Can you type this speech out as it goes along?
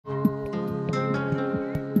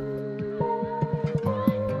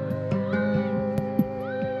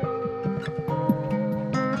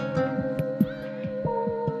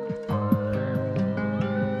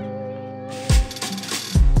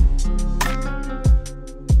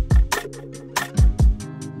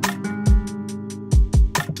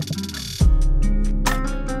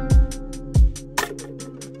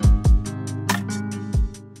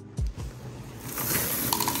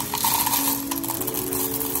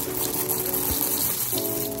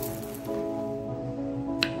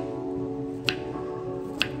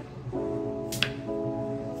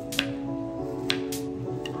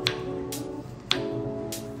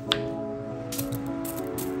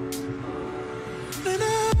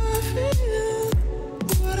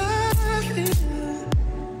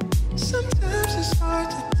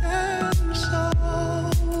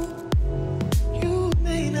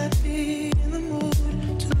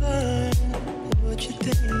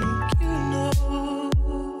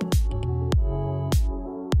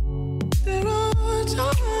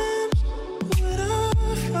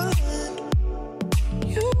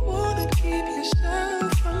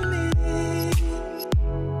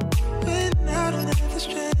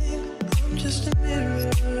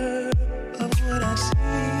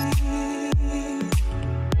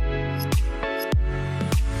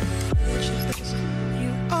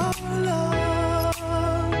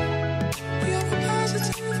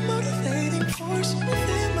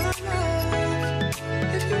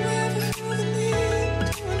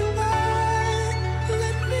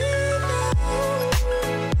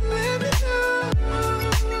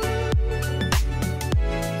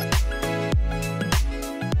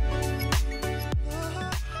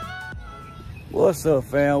What's up,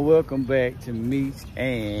 fam? Welcome back to Meech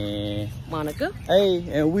and Monica. Hey,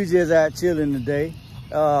 and we just out chilling today.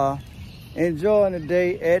 Enjoying the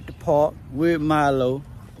day at the park with Milo.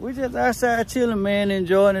 We just outside chilling, man,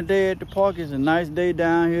 enjoying the day at the park. It's a nice day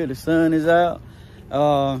down here. The sun is out.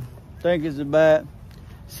 Think it's about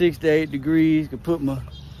 6 to 8 degrees. Could put my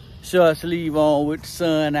short sleeve on with the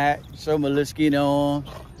sun out, show my little skinny arms,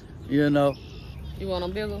 you know. You want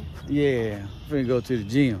them bigger? Yeah, finna go to the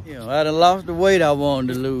gym. You know, I done lost the weight I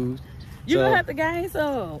wanted to lose. You so, gonna have to gain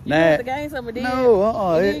some. You gonna have to gain some of this. No,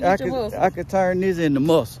 I could turn this into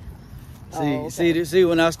muscle. See,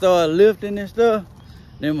 when I start lifting and stuff,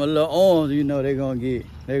 then my little arms, you know, they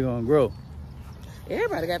gonna grow.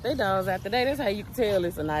 Everybody got their dogs out today. That's how you can tell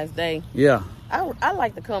it's a nice day. Yeah. I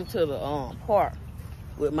like to come to the park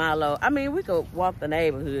with Milo. I mean, we could walk the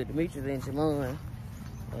neighborhood. Demetrius and Jemonica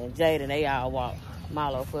and Jaden, they all walk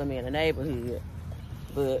Milo for me in the neighborhood.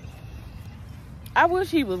 But I wish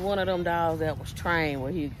he was one of them dogs that was trained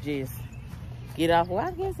where he just get off. Well,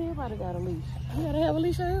 I guess everybody got a leash. You gotta have a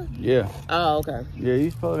leash here? Yeah. Oh, okay. Yeah, you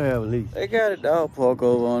supposed to have a leash. They got a dog park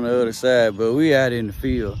over on the other side, but we out in the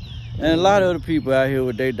field. And a lot of other people out here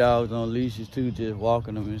with their dogs on leashes too, just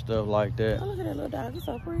walking them and stuff like that. Oh, look at that little dog. He's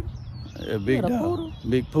so pretty. A big dog. Poodle?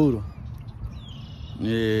 Big poodle.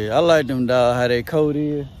 Yeah, I like them dogs, how their coat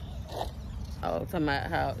is. Oh, talking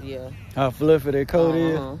about how, yeah. How fluffy their coat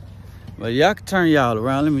is. But y'all can turn y'all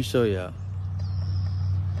around. Let me show y'all.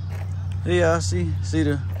 Yeah, see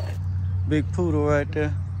the big poodle right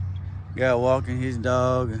there. Guy walking his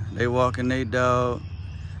dog. They walking their dog.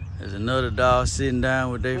 There's another dog sitting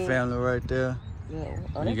down with their family right there. Yeah.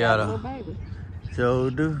 Oh, you got a little baby.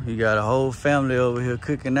 Sure do. You got a whole family over here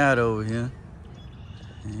cooking out over here.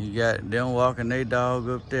 And you got them walking their dog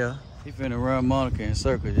up there. He finna run Monica in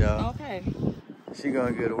circles, y'all. Okay. She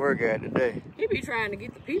gonna get a workout today. He be trying to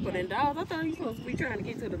get the people and dogs. I thought he was supposed to be trying to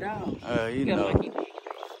get to the dogs. You know,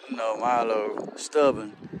 Milo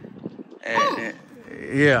stubborn. And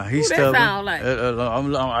yeah, he's stubborn. That sound like?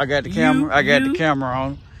 I got the camera. I got the camera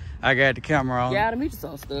on. I got the camera on. Y'all, Demetrius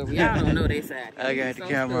so stubborn. Y'all don't know they side. I got the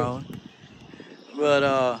camera on.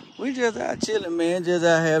 But we just out chilling, man. Just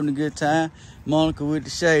out having a good time. Monica with the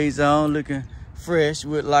shades on, looking fresh,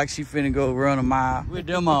 with like she finna go run a mile with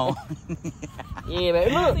them on. Yeah,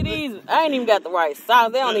 baby. Look at these. I ain't even got the right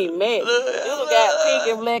socks. They don't even match. This one got pink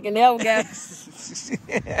and black and that one got...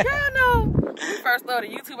 Y'all know. When we first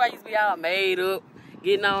started YouTube, I used to be all made up,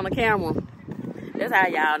 getting on the camera. That's how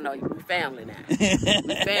y'all know you family now. We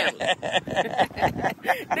family.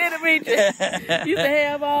 Then Demetrius used to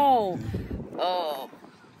have on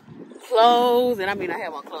clothes, and I mean I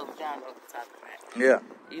have on clothes, y'all know what I'm talking about. Yeah.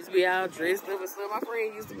 Used to be all dressed up and stuff. My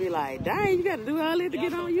friend used to be like, dang, you got to do all that to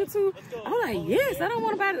get on YouTube? I'm like, yes, I don't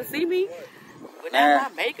want nobody to see me without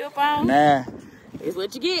my makeup on. Nah. It's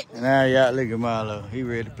what you get. Now y'all look at Milo. He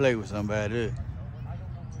ready to play with somebody.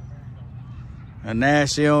 And now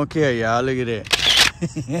she don't care, y'all. Look at that.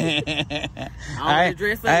 I ain't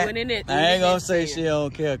gonna say she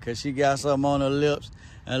don't care because she got something on her lips.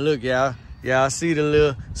 And look, y'all see the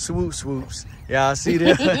little swoops. Y'all see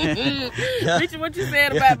that? Bitch, what you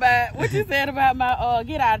said about my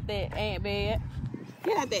get out that ant bed.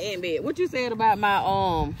 Get out that ant bed. What you said about my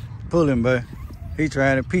Pull him, babe. He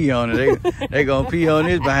trying to pee on it. They gonna pee on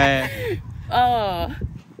his behind.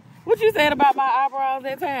 What you said about my eyebrows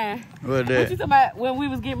that time? What that? What you talking about when we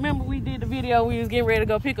was remember we did the video, we was getting ready to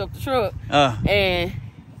go pick up the truck. And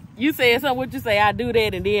you said something, what you say, I do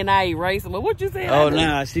that and then I erase them. But what you said? Oh,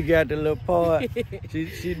 nah, she got the little part.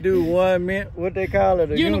 she do 1 minute, what they call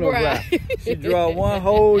it, a unibrow. She draw one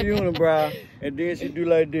whole unibrow and then she do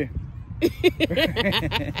like this.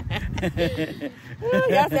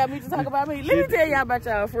 Y'all got me to talk about me. Let me tell y'all about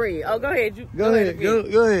y'all friend. Oh, go ahead. Go ahead.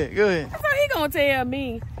 So he gonna tell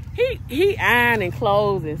me, he ironing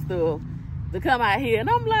clothes and stuff to come out here. And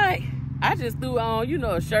I'm like, I just threw on, you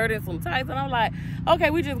know, a shirt and some tights. And I'm like,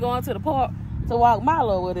 okay, we just going to the park to walk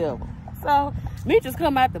Milo or whatever. So me just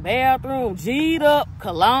come out the bathroom, G'd up,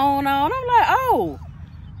 cologne on. I'm like, oh,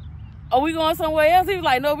 are we going somewhere else? He was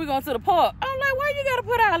like, no, we going to the park. I'm like, why you got to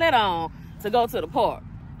put all that on to go to the park?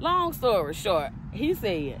 Long story short, he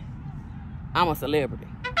said, I'm a celebrity.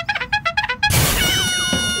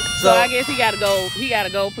 So I guess he gotta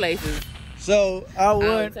go places. So I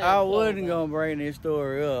wasn't gonna bring this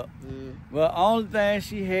story up. But only thing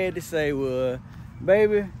she had to say was,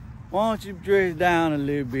 baby, why don't you dress down a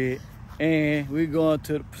little bit and we going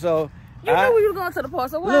to the You knew we were going to the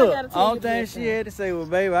park, so why I gotta tell you? Only thing she had to say was,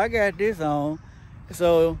 baby, I got this on.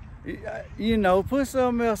 So you know, put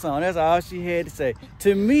something else on. That's all she had to say.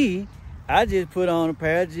 To me, I just put on a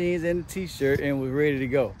pair of jeans and a t-shirt and was ready to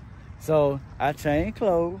go. So I changed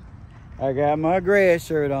clothes. I got my grass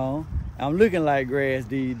shirt on. I'm looking like grass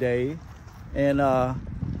these days. And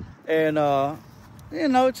you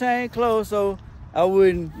know, change clothes so I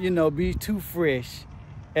wouldn't, you know, be too fresh,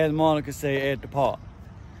 as Monica say, at the park.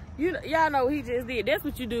 Y'all know what he just did. That's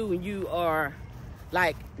what you do when you are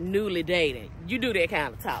like newly dating. You do that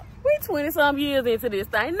kind of talk. We 20-some years into this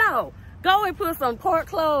thing. No, go and put some park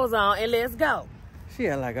clothes on and let's go. She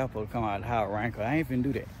act like I'm supposed to come out of the house rankle. I ain't finna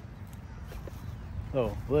do that.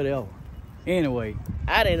 So, whatever. Anyway.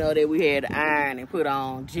 I didn't know that we had to iron and put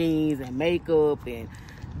on jeans and makeup and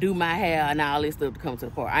do my hair and all this stuff to come to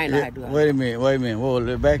the park. I ain't know how to do it. Wait a minute. Whoa,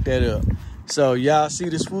 let's back that up. So y'all see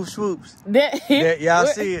the swoops? Y'all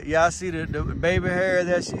see it? Y'all see the baby hair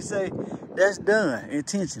that she say? That's done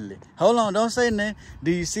intentionally. Hold on, don't say nothing.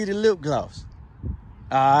 Do you see the lip gloss?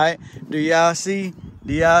 All right. Do y'all see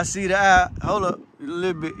the eye? Hold up a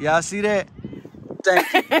little bit. Y'all see that?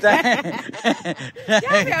 Thank you.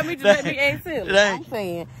 Y'all got me to let me ask him. I'm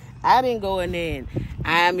saying I didn't go in there and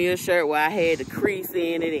iron me a shirt where I had the crease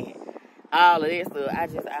in it and all of that stuff. I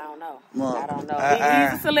don't know. I don't know.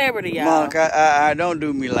 He's a celebrity, y'all. Monica, I don't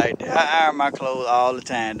do me like that. I iron my clothes all the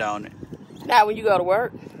time, don't it? Not when you go to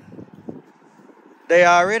work. They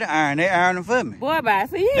already iron. They iron them for me. Boy, bye.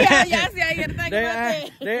 See, y'all see how you got to think about that.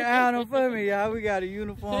 They iron them for me, y'all. We got a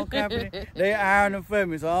uniform company. They iron them for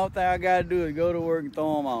me. So all thing I got to do is go to work and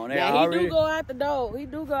throw them on. He do go out the door. He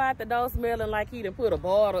do go out the door smelling like he done put a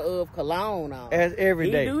bottle of cologne on. That's every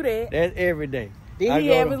day. He do that. That's every day. Then he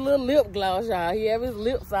have his little lip gloss, y'all. He have his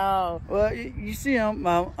lips all. Well, you see,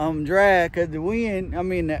 I'm dry because the wind,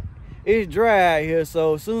 it's dry out here.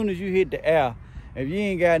 So as soon as you hit the air, if you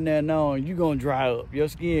ain't got nothing on, you gonna dry up. Your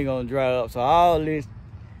skin gonna dry up. So all this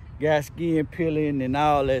got skin peeling and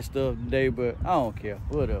all that stuff today, but I don't care.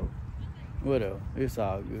 Whatever. It's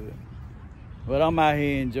all good. But I'm out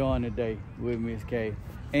here enjoying the day with Miss K.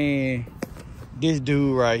 And this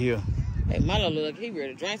dude right here. Hey, Milo look, he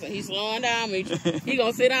ready to drink, so he's slowing down, Meech. He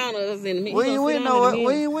gonna sit down on us in the We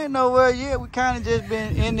ain't went nowhere yet. We kind of just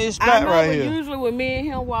been in this spot right here. Usually when me and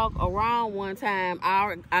him walk around one time,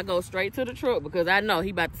 I go straight to the truck because I know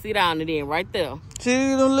he about to sit down and then right there. See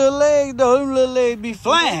them little legs though, them little legs be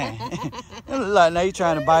flying. Like now he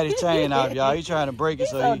trying to bite his chain off, y'all. He trying to break it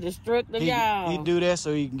so destructive, y'all. He do that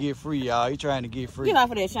so he can get free, y'all. He trying to get free. Get off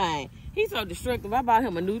of that chain. He's so destructive. I bought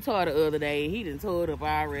him a new toy the other day. He done tore it up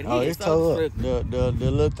already. It's so up.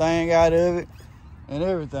 The little thing out of it and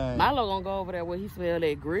everything. Milo gonna go over there where he smell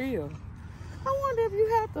that grill. I wonder if you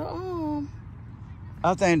have to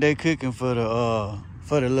I think they cooking for the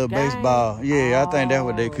little baseball. Yeah, I think that's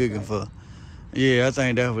what they cooking for. Yeah, I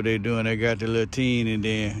think that's what they doing. They got the little teen and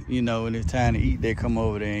then, you know, when it's time to eat, they come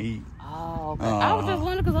over there and eat. Oh, okay. I was just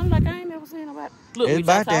wondering because I'm like, I ain't never seen nobody. Look, it's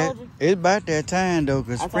about that time though,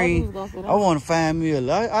 cause spring. I want to find me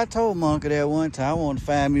I told Monica that one time. I want to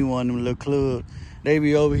find me one of them little clubs. They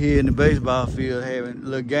be over here in the baseball field having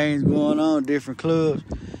little games going on, different clubs,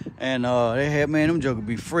 and they had them jokers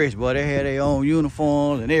be fresh, boy. They had their own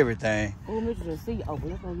uniforms and everything. Oh, let's go see. Oh,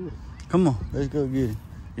 let's go get it. Come on, let's go get it.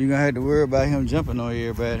 You gonna have to worry about him jumping on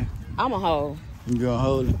everybody. I'm a hold. You gonna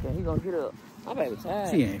hold him? Yeah, he gonna get up. My baby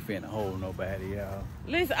tired. She ain't finna hold nobody, y'all.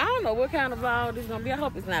 Listen, I don't know what kind of vlog this gonna be. I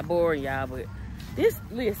hope it's not boring, y'all, but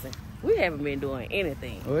listen, we haven't been doing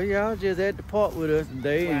anything. Well, y'all just at the park with us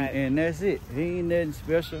today, right. and that's it. He ain't nothing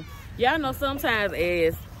special. Y'all know sometimes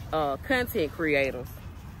as content creators,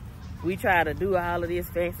 we try to do all of this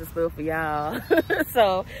fancy stuff for y'all.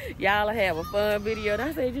 So y'all will have a fun video. And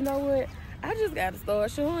I said, you know what? I just got to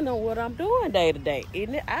start showing them what I'm doing day to day.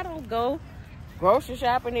 Isn't it? I don't go grocery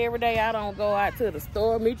shopping every day. I don't go out to the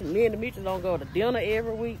store. Me and the Meechers don't go to dinner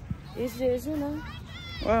every week. It's just, you know.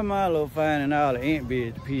 Why Milo finding all the ant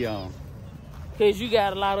beds to pee on? Because you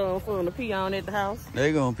got a lot of them for them to pee on at the house.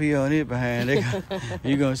 They going to pee on it behind.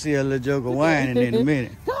 You going to see a little joker whining in a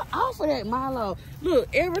minute. Go off of that, Milo. Look,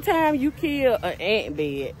 every time you kill an ant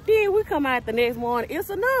bed, then we come out the next morning, it's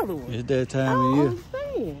another one. It's that time of year. I don't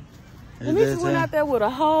understand. The Meechers went out there with a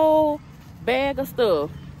whole bag of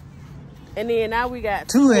stuff. And then now we got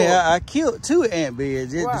I killed 2 ant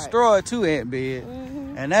beds. It destroyed 2 ant beds.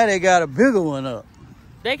 And now they got a bigger one up.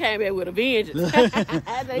 They came back with a vengeance.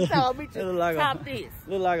 They told me to top this.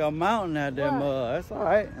 Look like a mountain out there, mud. That's all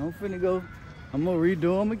right. I'm finna go. I'm gonna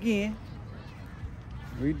redo them again.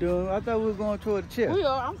 Redo them. I thought we were going toward the chair. We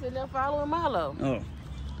are. I'm sitting there following Milo. Oh.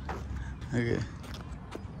 Okay.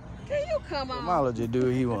 Can you come on? Milo just do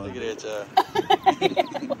what he wants. Look at that,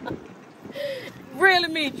 child. Really,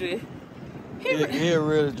 Meech? He'll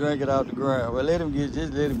really drink it out the ground. Well, let him get it.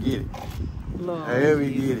 Just let him get it. Lord, however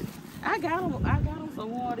he get it. I got him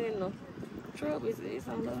some water in the truck. It's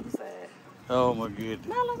on the other side. Oh my goodness.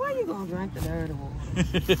 Milo, why you gonna drink the dirty water?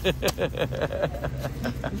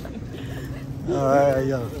 All right,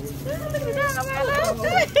 yo. Look at the dog, Milo.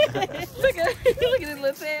 Look at this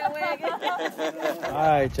little tail wagging. All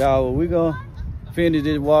right, y'all. Well, we gonna finish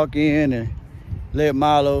this walk in and let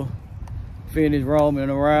Milo finish roaming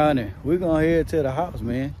around, and we're gonna head to the house,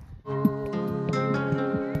 man.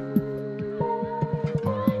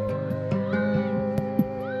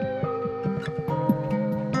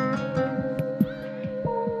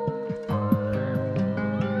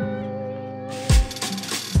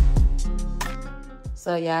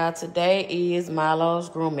 So y'all, today is Milo's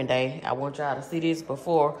grooming day. I want y'all to see this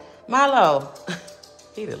before. Milo,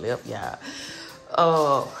 he done left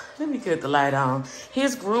y'all. Let me cut the light on.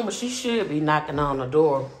 His groomer, she should be knocking on the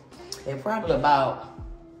door in probably about,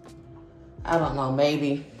 I don't know,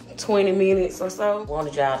 maybe 20 minutes or so.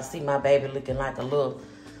 Wanted y'all to see my baby looking like a little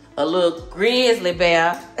grizzly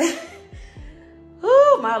bear.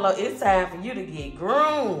 Ooh, Milo, it's time for you to get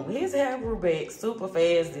groomed. His hair grew back super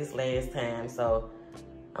fast this last time, so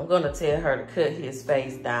I'm gonna tell her to cut his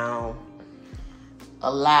face down a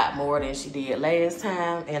lot more than she did last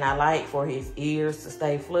time. And I like for his ears to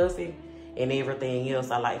stay fluffy, and everything else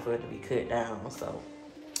I like for it to be cut down. So,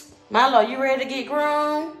 Milo, you ready to get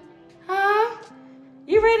groomed? Huh?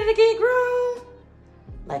 You ready to get groomed?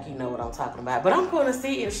 Like, you know what I'm talking about. But I'm gonna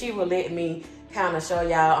see if she will let me kind of show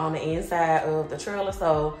y'all on the inside of the trailer.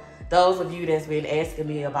 So those of you that's been asking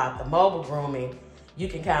me about the mobile grooming, you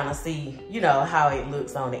can kind of see, you know, how it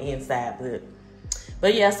looks on the inside.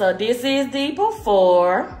 But yeah, so this is the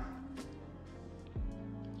before.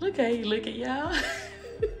 Look how you look at y'all.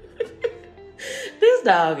 This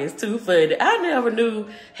dog is too funny. I never knew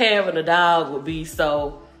having a dog would be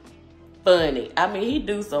so funny. I mean, he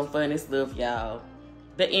do some funny stuff, y'all.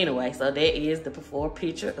 But anyway, so that is the before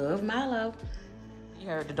picture of Milo. You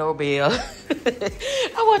heard the doorbell.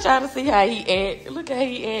 I want y'all to see how he act. Look how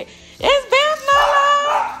he act. It's Beth,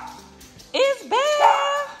 Milo. It's Beth.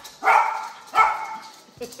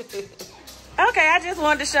 Okay, I just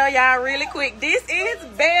wanted to show y'all really quick. This is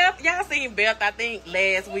Beth. Y'all seen Beth, I think,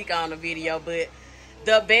 last week on the video, but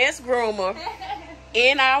the best groomer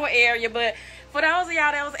in our area. But for those of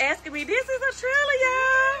y'all that was asking me, this is a trailer,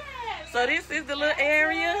 y'all. So this is the little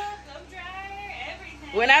area.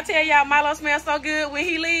 When I tell y'all Milo smells so good when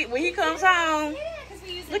he comes home.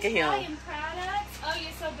 Look at him. Oh,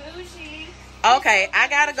 you're so bougie. Okay, I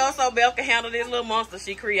gotta go so Beth can handle this little monster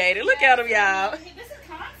she created. Look at him, y'all. This is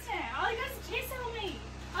constant. All you guys is kiss on me.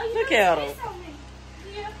 Look at him.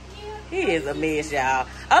 He is a mess, y'all.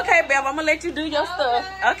 Okay, Beth, I'm gonna let you do your stuff.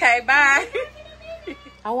 Okay, bye.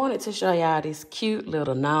 I wanted to show y'all this cute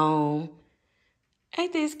little gnome.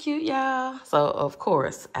 Ain't this cute, y'all? So, of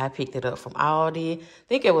course, I picked it up from Aldi. I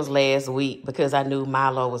think it was last week because I knew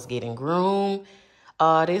Milo was getting groomed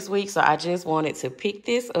this week. So, I just wanted to pick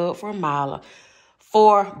this up for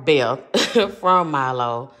Beth, from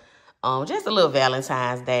Milo. Just a little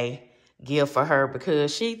Valentine's Day gift for her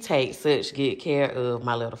because she takes such good care of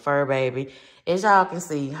my little fur baby. As y'all can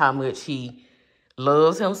see how much he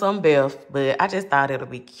loves him some Beth, but I just thought it'll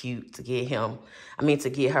be cute to get her.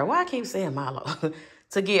 Why I keep saying Milo?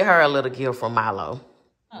 To get her a little gift from Milo.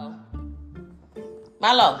 Oh.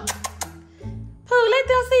 Milo. Pooh, let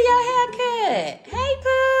them see your haircut. Hey,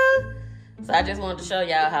 Pooh. So I just wanted to show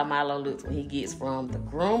y'all how Milo looks when he gets from the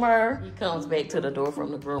groomer. He comes back to the door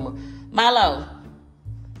from the groomer. Milo.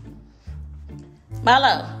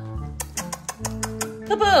 Milo.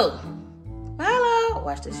 Pooh. Milo.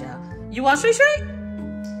 Watch this, y'all. You want Shriek?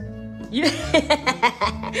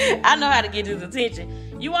 I know how to get his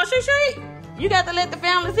attention. You want Shriek? You got to let the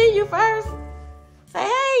family see you first. Say, hey,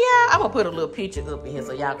 y'all. I'm going to put a little picture up in here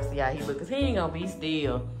so y'all can see how he looks. Because he ain't going to be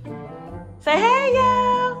still. Say, hey,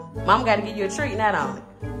 y'all. Mama got to give you a treat, not on it.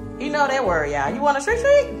 You know that word, y'all. You want a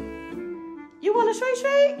Shriek? You want a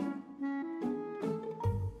Shriek?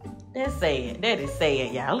 That's sad. That is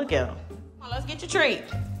sad, y'all. Look at him. Come on, let's get your treat.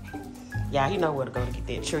 Y'all, he know where to go to get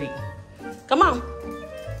that treat. Come on.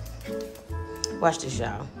 Watch this,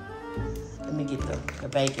 y'all. Let me get the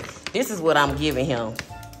bacon. This is what I'm giving him.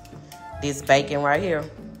 This bacon right here.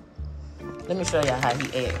 Let me show y'all how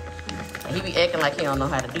he act. And he be acting like he don't know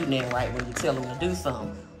how to do nothing right when you tell him to do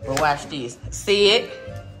something. But watch this. Sit.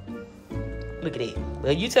 Look at that.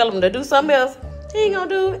 Well, you tell him to do something else, he ain't gonna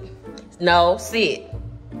do it. No, sit.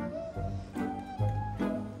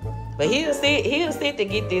 But he'll sit to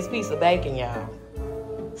get this piece of bacon, y'all.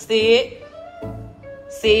 Sit.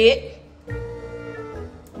 Sit.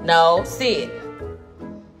 No, sit.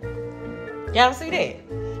 Y'all see that?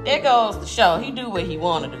 There goes the show. He do what he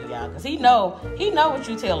want to do, y'all. Because he know what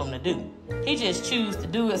you tell him to do. He just choose to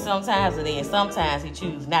do it sometimes, and then sometimes he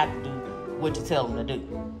choose not to do what you tell him to do.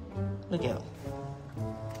 Look at him.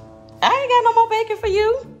 I ain't got no more bacon for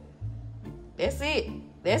you. That's it.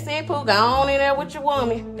 That's it, Pooh. Go on in there with your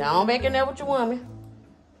woman. Go on back in there with your woman.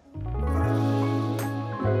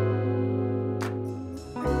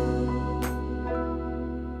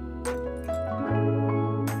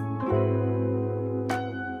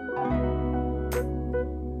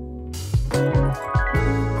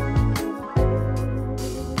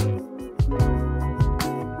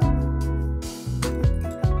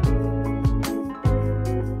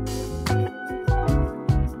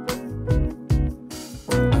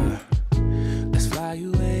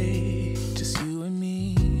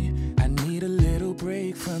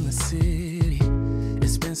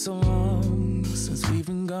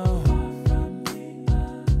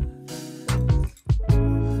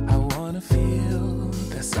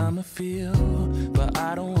 But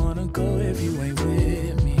I don't wanna go if you ain't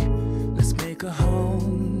with me. Let's make a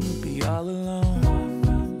home, be all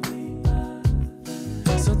alone.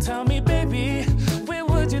 So tell me, baby, where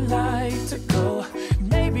would you like to go?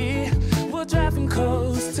 Maybe we'll drive from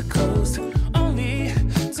coast to coast, only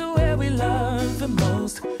to where we love the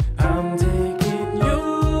most. I'm taking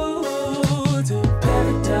you to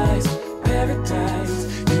paradise, paradise.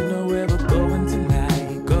 You know where we're going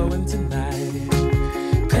tonight, going tonight.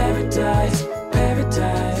 Paradise,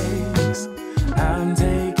 paradise. I'm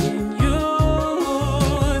taking you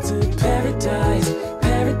to paradise,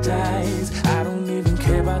 paradise. I don't even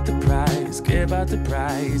care about the price, care about the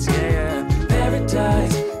price, yeah.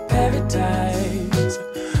 Paradise, paradise.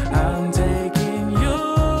 I'm taking you.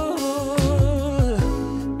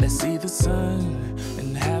 Let's see the sun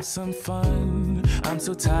and have some fun. I'm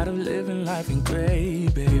so tired of living life in gray,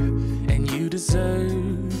 babe. And you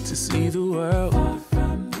deserve to see the world.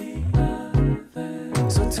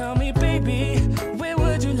 So tell me, baby, where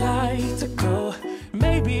would you like to go?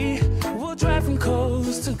 Maybe we'll drive from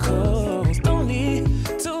coast to coast, only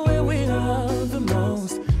to where we love the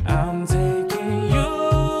most. I'm taking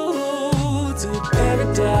you to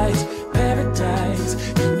paradise, paradise.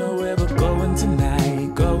 You know where we're going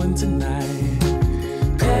tonight, going tonight.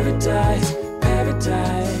 Paradise,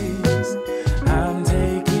 paradise. I'm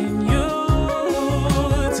taking you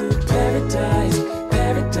to paradise,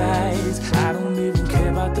 paradise. I don't even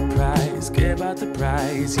care about the price, care about the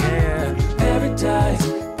price, yeah. Paradise,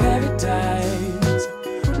 paradise.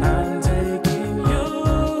 I'm taking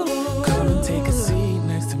you. Come and take a seat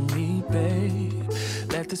next to me, babe.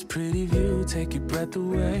 Let this pretty view take your breath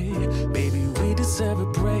away. Baby, we deserve a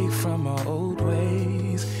break from our old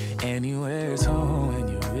ways. Anywhere's home when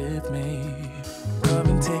you're with me. Come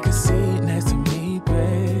and take a seat next to me,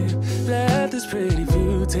 babe. Let this pretty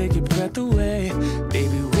view take your breath away.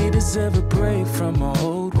 Baby, we deserve a break from our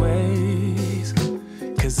old ways.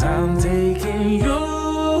 Cause I'm taking you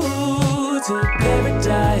to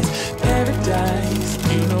paradise,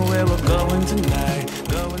 paradise. You know where we're going tonight,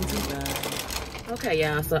 going tonight. Okay,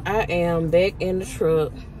 y'all, so I am back in the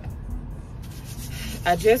truck.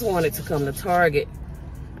 I just wanted to come to Target.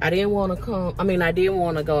 I didn't want to come, I didn't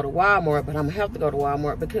want to go to Walmart, but I'm gonna have to go to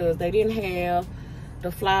Walmart because they didn't have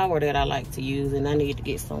the flour that I like to use, and I need to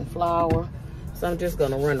get some flour. So I'm just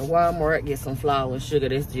gonna run to Walmart, get some flour and sugar.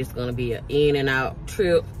 That's just gonna be an in and out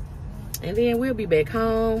trip. And then we'll be back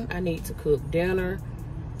home. I need to cook dinner.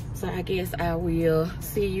 So I guess I will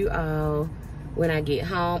see you all when I get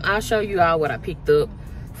home. I'll show you all what I picked up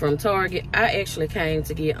from Target. I actually came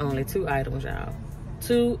to get only 2 items, y'all.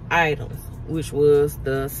 2 items, which was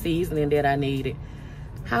the seasoning that I needed.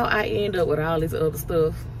 How I end up with all this other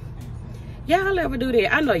stuff. Y'all ever do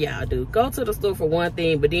that? I know y'all do. Go to the store for one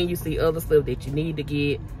thing, but then you see other stuff that you need to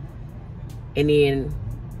get, and then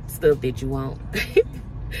stuff that you want.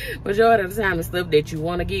 Majority of the time, it's stuff that you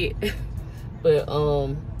want to get. But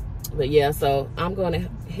yeah, so I'm gonna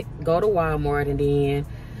go to Walmart and then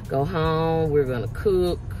go home. We're gonna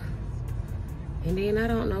cook, and then I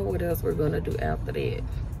don't know what else we're gonna do after that.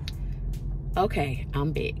 Okay,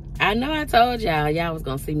 I'm back. I know I told y'all was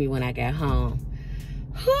gonna see me when I got home.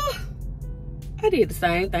 Whew. I did the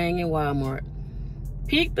same thing in Walmart.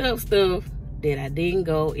 Picked up stuff that I didn't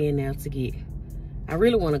go in there to get. I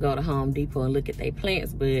really want to go to Home Depot and look at their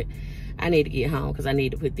plants, but I need to get home because I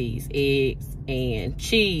need to put these eggs and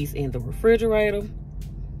cheese in the refrigerator.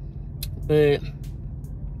 But,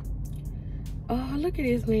 oh, look at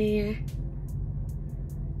this, man.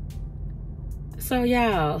 So,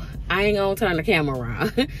 y'all, I ain't gonna turn the camera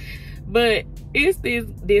around. But it's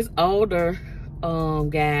this older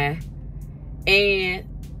guy. And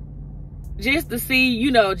just to see,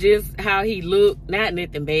 you know, just how he looked. Not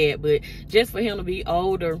nothing bad, but just for him to be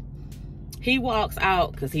older. He walks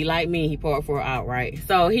out, because he like me, he parked for outright.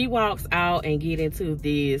 So he walks out and get into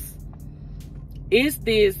this. It's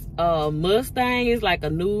this Mustang. It's like a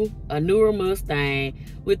newer Mustang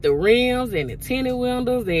with the rims and the tinted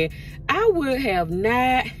windows. And I would have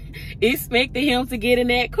not expected him to get in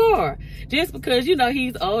that car. Just because, you know,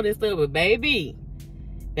 he's old and stuff. But baby,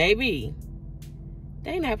 they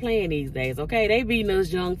not playing these days, okay? They beating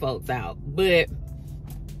us young folks out. But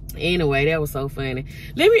anyway, that was so funny.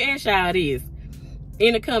 Let me ask y'all this.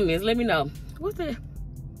 In the comments, let me know. What's that?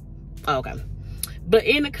 Oh, okay. But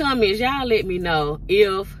in the comments, y'all let me know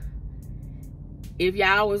if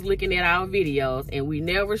y'all was looking at our videos and we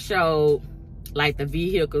never showed like the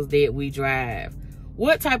vehicles that we drive.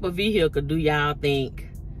 What type of vehicle do y'all think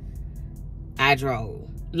I drove?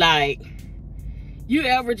 Like, you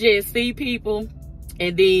ever just see people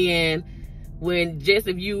and then when just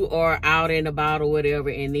if you are out and about or whatever,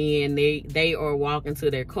 and then they are walking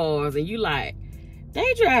to their cars and you like,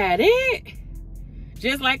 they drive it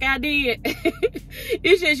just like I did.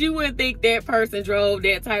 It's just you wouldn't think that person drove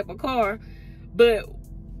that type of car. But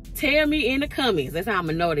tell me in the comments. That's how I'm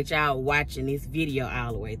gonna know that y'all watching this video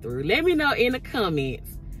all the way through. Let me know in the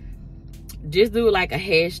comments. Just do like a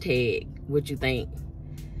hashtag what you think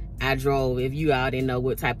I drove, if you all didn't know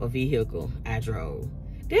what type of vehicle I drove.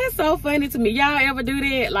 That's so funny to me. Y'all ever do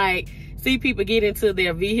that? Like, see people get into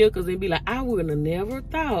their vehicles and be like, I would have never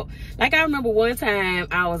thought. Like, I remember one time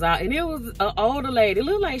I was out and it was an older lady. It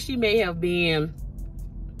looked like she may have been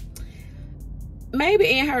maybe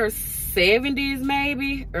in her 70s,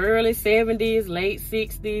 maybe early 70s, late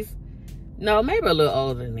 60s. No, maybe a little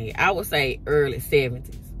older than that. I would say early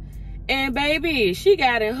 70s. And baby, she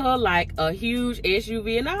got in her like a huge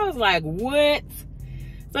SUV and I was like, what?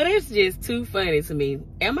 So that's just too funny to me.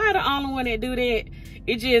 Am I the only one that do that?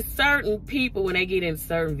 It's just certain people, when they get in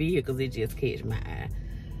certain vehicles, it just catch my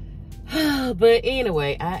eye. But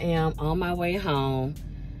anyway, I am on my way home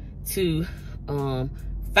to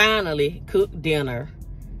finally cook dinner.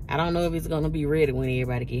 I don't know if it's gonna be ready when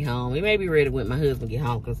everybody get home. It may be ready when my husband get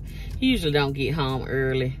home, because he usually don't get home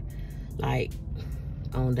early, like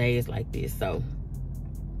on days like this. So,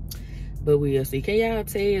 but we'll see. Can y'all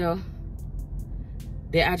tell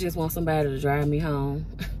that I just want somebody to drive me home?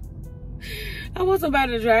 I want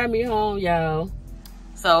somebody to drive me home, y'all.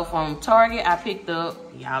 So from Target, I picked up,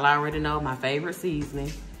 y'all already know, my favorite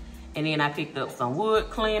seasoning. And then I picked up some wood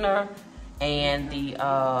cleaner and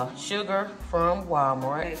the sugar from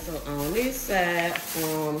Walmart. Okay, so on this side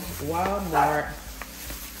from Walmart,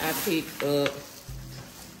 I picked up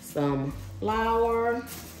some flour,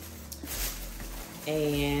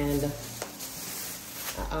 and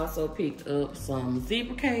I also picked up some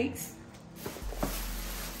zebra cakes.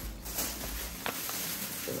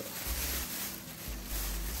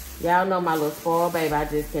 Y'all know my little spoiled baby. I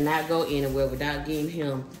just cannot go anywhere without getting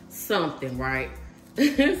him something, right?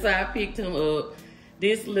 So I picked him up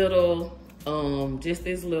this little, just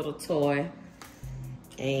this little toy,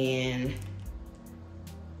 and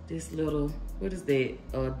this little, what is that?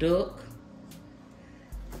 A duck.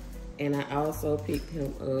 And I also picked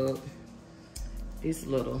him up this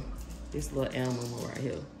little animal right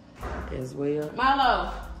here as well.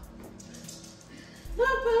 Milo,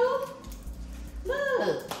 look, boo,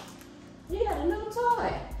 look, you got a new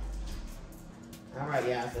toy. All right,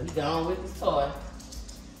 y'all, so he's gone with his toy.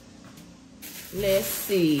 Let's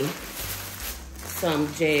see,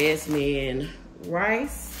 some jasmine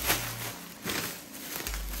rice.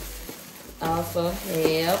 Also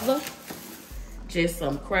have just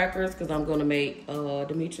some crackers, because I'm gonna make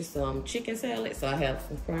Demetri some chicken salad. So I have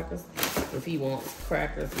some crackers if he wants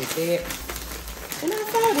crackers with that. And I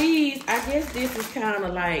saw these. I guess this is kind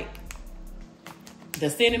of like the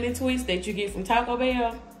cinnamon twist that you get from Taco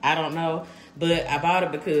Bell. I don't know, but I bought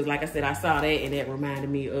it because, like I said, I saw that and that reminded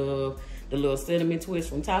me of the little cinnamon twist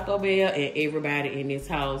from Taco Bell, and everybody in this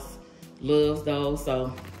house loves those.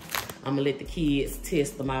 So I'm gonna let the kids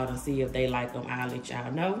test them out and see if they like them. I'll let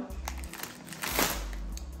y'all know.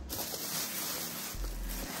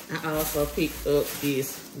 I also picked up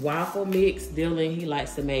this waffle mix. Dylan, he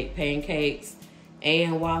likes to make pancakes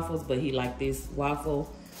and waffles, but he liked this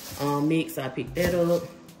waffle mix. I picked that up. I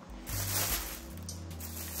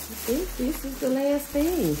think this is the last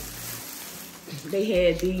thing. They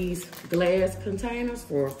had these glass containers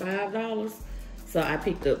for $5. So I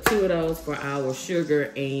picked up 2 of those for our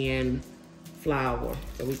sugar and flour,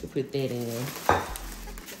 so we could put that in.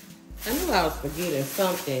 I knew I was forgetting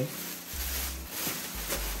something.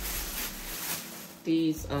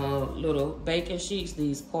 These little baking sheets,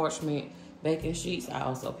 these parchment baking sheets, I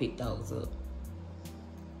also picked those up.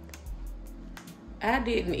 I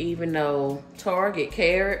didn't even know Target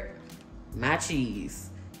carried my cheese.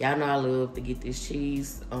 Y'all know I love to get this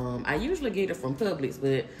cheese. I usually get it from Publix,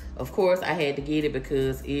 but of course I had to get it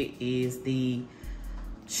because it is the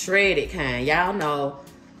shredded kind. Y'all know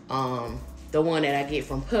the one that I get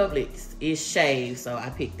from Publix is shaved, so I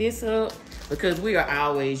picked this up because we are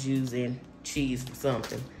always using cheese for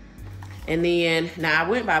something. And then, now I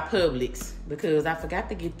went by Publix because I forgot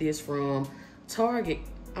to get this from Target.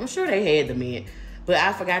 I'm sure they had the mint, but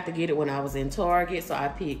I forgot to get it when I was in Target, so I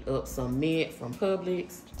picked up some mint from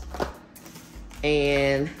Publix.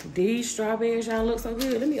 And these strawberries, y'all, look so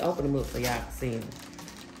good. Let me open them up so y'all can see them.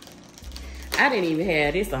 I didn't even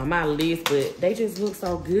have this on my list, but they just look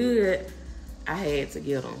so good. I had to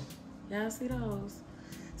get them. Y'all see those?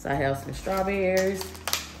 So I have some strawberries.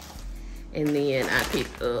 And then I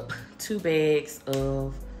picked up 2 bags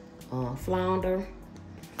of flounder.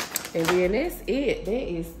 And then that's it. That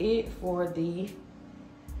is it for the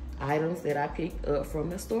items that I picked up from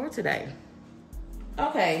the store today.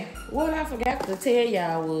 Okay, what I forgot to tell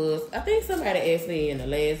y'all was, I think somebody asked me in the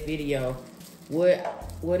last video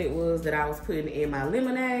what it was that I was putting in my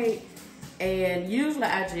lemonade. And usually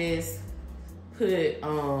I just put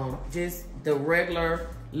just the regular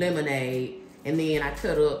lemonade, and then I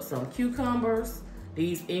cut up some cucumbers,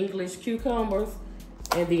 these English cucumbers,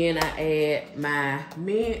 and then I add my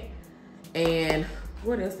mint. And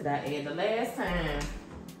what else did I add? The last time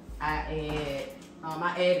I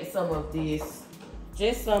added some of this,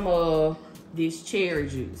 just some of this cherry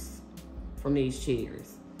juice from these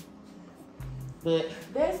cherries. But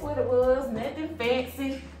that's what it was, nothing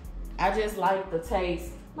fancy. I just like the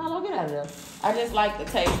taste. Milo, get out of there. I just like the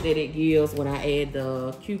taste that it gives when I add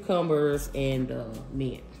the cucumbers and the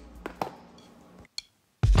mint.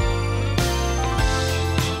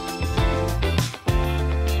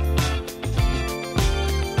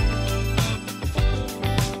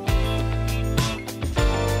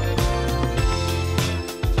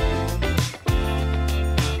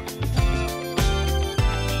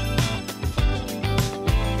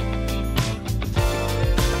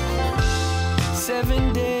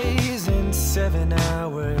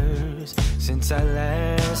 Since I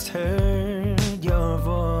last heard your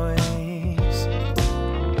voice,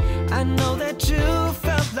 I know that you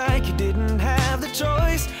felt like you didn't have the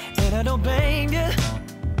choice, and I don't blame you.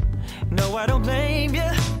 No, I don't blame you.